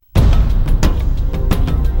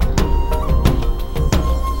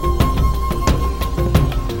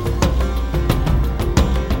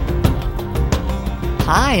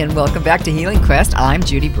Hi, and welcome back to Healing Quest. I'm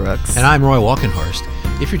Judy Brooks. And I'm Roy Walkenhorst.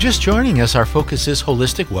 If you're just joining us, our focus is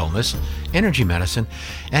holistic wellness, energy medicine,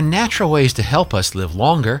 and natural ways to help us live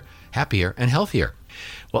longer, happier, and healthier.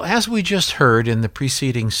 Well, as we just heard in the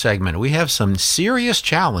preceding segment, we have some serious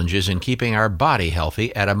challenges in keeping our body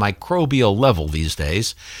healthy at a microbial level these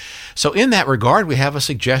days. So in that regard, we have a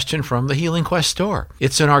suggestion from the Healing Quest store.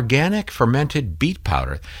 It's an organic fermented beet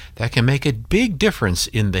powder that can make a big difference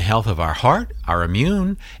in the health of our heart, our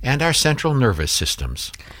immune, and our central nervous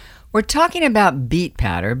systems. We're talking about beet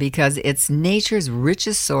powder because it's nature's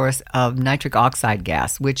richest source of nitric oxide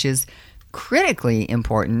gas, which is critically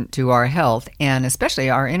important to our health and especially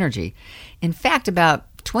our energy. In fact, about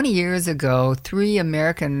 20 years ago, 3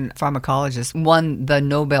 American pharmacologists won the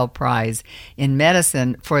Nobel Prize in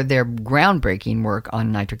medicine for their groundbreaking work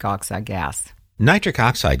on nitric oxide gas. Nitric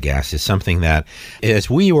oxide gas is something that, as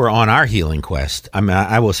we were on our healing quest,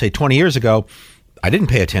 I will say 20 years ago, I didn't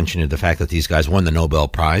pay attention to the fact that these guys won the Nobel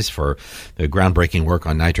Prize for the groundbreaking work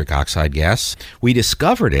on nitric oxide gas. We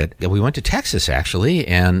discovered it. We went to Texas, actually,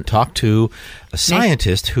 and talked to a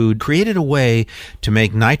scientist who created a way to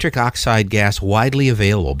make nitric oxide gas widely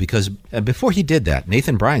available. Because before he did that,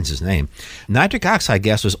 Nathan Bryan's his name, nitric oxide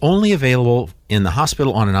gas was only available in the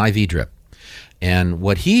hospital on an IV drip. And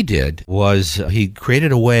what he did was he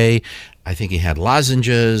created a way, I think he had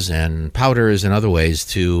lozenges and powders and other ways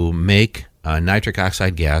to make nitric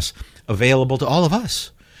oxide gas available to all of us.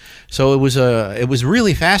 So it was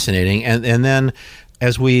really fascinating. And then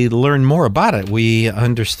as we learned more about it, we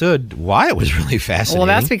understood why it was really fascinating. Well,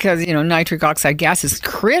 that's because, nitric oxide gas is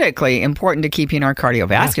critically important to keeping our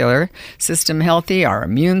cardiovascular system healthy, our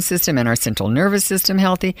immune system, and our central nervous system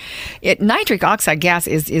healthy. Nitric oxide gas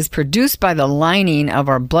is produced by the lining of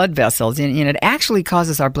our blood vessels, and it actually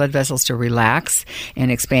causes our blood vessels to relax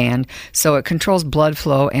and expand, so it controls blood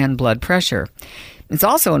flow and blood pressure. It's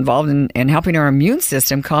also involved in helping our immune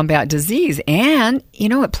system combat disease. And,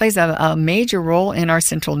 it plays a major role in our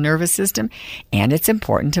central nervous system. And it's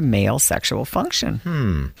important to male sexual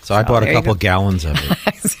function. So I bought a couple gallons of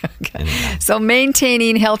it. Okay. So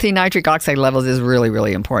maintaining healthy nitric oxide levels is really,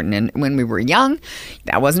 really important. And when we were young,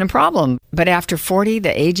 that wasn't a problem. But after 40,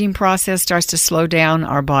 the aging process starts to slow down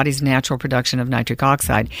our body's natural production of nitric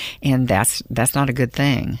oxide. And that's not a good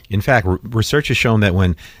thing. In fact, research has shown that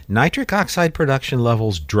when nitric oxide production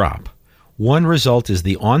levels drop, one result is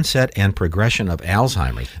the onset and progression of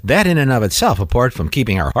Alzheimer's. That in and of itself, apart from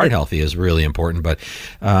keeping our heart healthy, is really important. But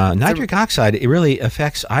nitric oxide, it really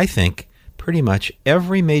affects, I think, pretty much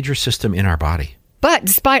every major system in our body. But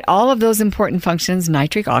despite all of those important functions,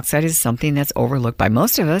 nitric oxide is something that's overlooked by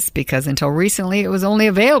most of us because until recently it was only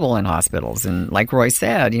available in hospitals and, like Roy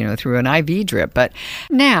said, through an IV drip. But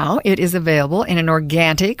now it is available in an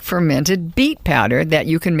organic fermented beet powder that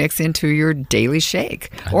you can mix into your daily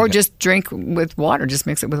shake or just drink with water. Just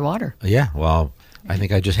mix it with water. Yeah, well, I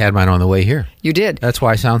think I just had mine on the way here. You did. That's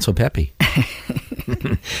why I sound so peppy.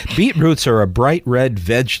 Beetroots are a bright red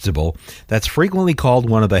vegetable that's frequently called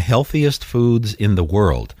one of the healthiest foods in the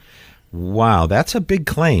world. Wow, that's a big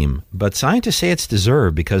claim, but scientists say it's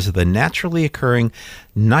deserved because of the naturally occurring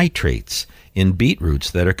nitrates in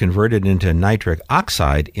beetroots that are converted into nitric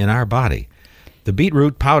oxide in our body. The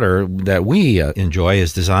beetroot powder that we enjoy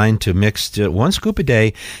is designed to mix 1 scoop a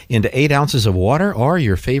day into 8 ounces of water or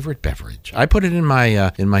your favorite beverage. I put it in my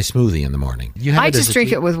smoothie in the morning. I just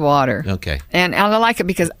drink it with water. Okay. And I like it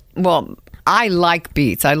because, I like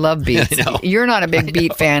beets. I love beets. You're not a big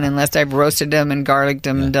beet fan unless I've roasted them and garlicked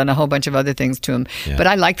them and done a whole bunch of other things to them. Yeah. But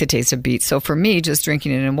I like the taste of beets. So for me, just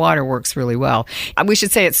drinking it in water works really well. We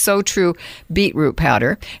should say it's So True beetroot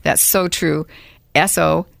powder. That's So True,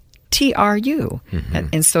 SOTRU.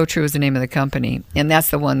 And So True is the name of the company. And that's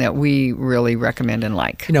the one that we really recommend and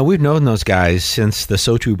like. We've known those guys since the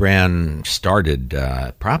So True brand started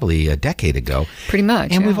probably a decade ago. Pretty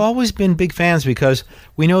much. And we've always been big fans because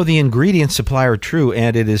we know the ingredients supply are true,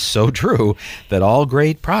 and it is so true that all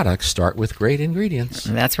great products start with great ingredients.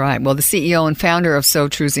 That's right. Well, the CEO and founder of So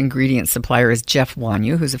True's ingredient supplier is Jeff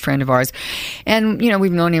Wanyu, who's a friend of ours. And,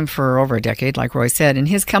 we've known him for over a decade, like Roy said, and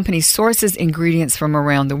his company sources ingredients from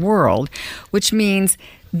around the world, which means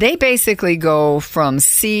they basically go from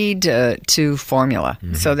seed to formula.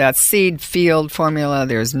 Mm-hmm. So that's seed, field, formula.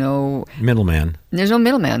 There's no middleman.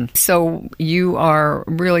 So you are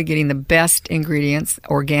really getting the best ingredients,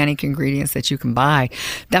 organic ingredients that you can buy.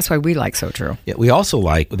 That's why we like So True. Yeah, we also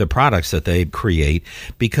like the products that they create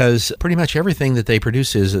because pretty much everything that they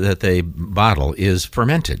produce that they bottle is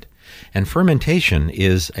fermented. And fermentation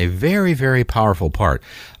is a very, very powerful part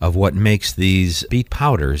of what makes these beet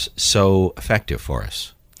powders so effective for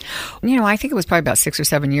us. I think it was probably about 6 or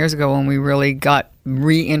 7 years ago when we really got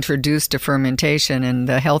reintroduced to fermentation and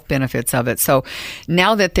the health benefits of it. So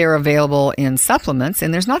now that they're available in supplements,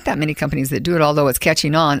 and there's not that many companies that do it, although it's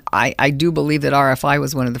catching on, I do believe that RFI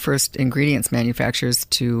was one of the first ingredients manufacturers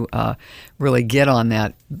to really get on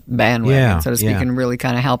that bandwagon, so to speak, and really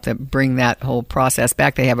kind of help them bring that whole process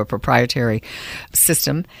back. They have a proprietary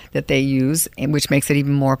system that they use, which makes it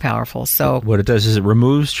even more powerful. So what it does is it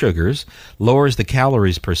removes sugars, lowers the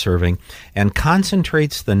calories per serving, and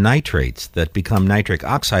concentrates the nitrates that become nitric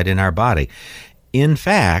oxide in our body. In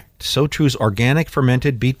fact, SoTru's organic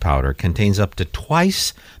fermented beet powder contains up to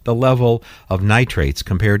twice the level of nitrates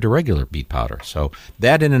compared to regular beet powder. So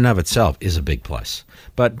that in and of itself is a big plus.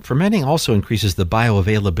 But fermenting also increases the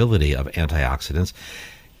bioavailability of antioxidants.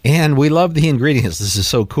 And we love the ingredients. This is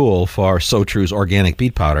so cool for SoTru's organic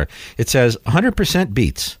beet powder. It says 100%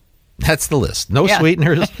 beets. That's the list. No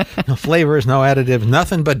sweeteners, no flavors, no additives,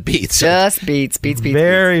 nothing but beets. Just beets.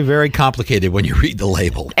 Very, very complicated when you read the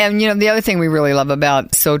label. And, the other thing we really love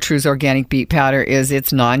about SoTru's organic beet powder is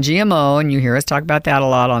it's non-GMO, and you hear us talk about that a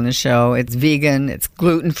lot on the show. It's vegan, it's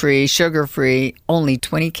gluten-free, sugar-free, only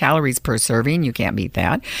 20 calories per serving. You can't beat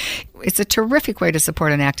that. It's a terrific way to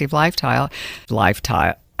support an active lifestyle.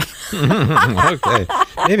 Okay.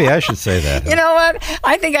 Maybe I should say that. You know what?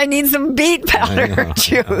 I think I need some beet powder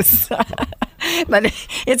juice. But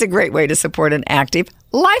it's a great way to support an active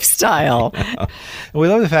lifestyle. We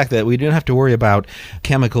love the fact that we don't have to worry about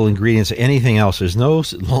chemical ingredients or anything else. There's no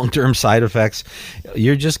long-term side effects.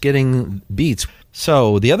 You're just getting beets.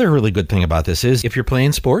 So the other really good thing about this is if you're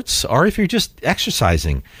playing sports or if you're just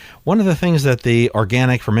exercising, one of the things that the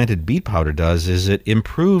organic fermented beet powder does is it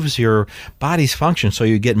improves your body's function so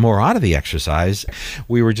you get more out of the exercise.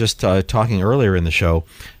 We were just talking earlier in the show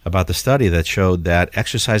about the study that showed that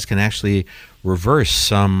exercise can actually reverse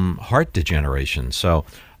some heart degeneration. So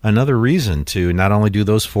another reason to not only do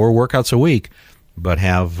those 4 workouts a week, but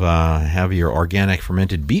have your organic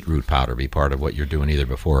fermented beetroot powder be part of what you're doing either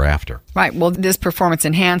before or after. Right. Well, this performance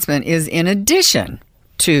enhancement is in addition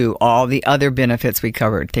to all the other benefits we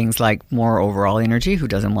covered. Things like more overall energy. Who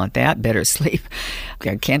doesn't want that? Better sleep.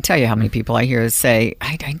 I can't tell you how many people I hear say,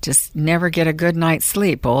 I just never get a good night's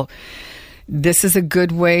sleep. Well, this is a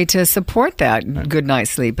good way to support that good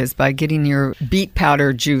night's sleep is by getting your beet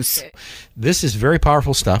powder juice. This is very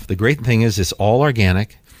powerful stuff. The great thing is it's all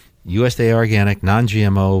organic. USDA organic,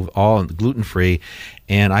 non-GMO, all gluten-free,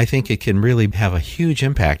 and I think it can really have a huge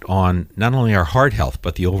impact on not only our heart health,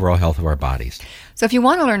 but the overall health of our bodies. So if you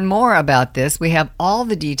want to learn more about this, we have all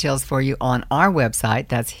the details for you on our website.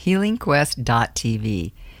 That's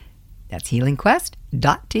healingquest.tv. That's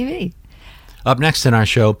healingquest.tv. Up next in our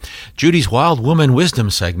show, Judy's Wild Woman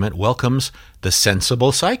Wisdom segment welcomes the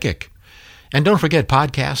Sensible Psychic. And don't forget,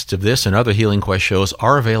 podcasts of this and other Healing Quest shows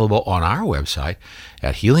are available on our website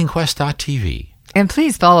at healingquest.tv. And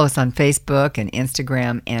please follow us on Facebook and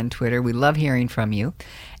Instagram and Twitter. We love hearing from you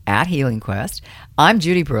at Healing Quest. I'm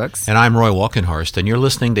Judy Brooks. And I'm Roy Walkenhorst, and you're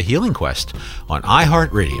listening to Healing Quest on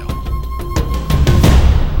iHeartRadio.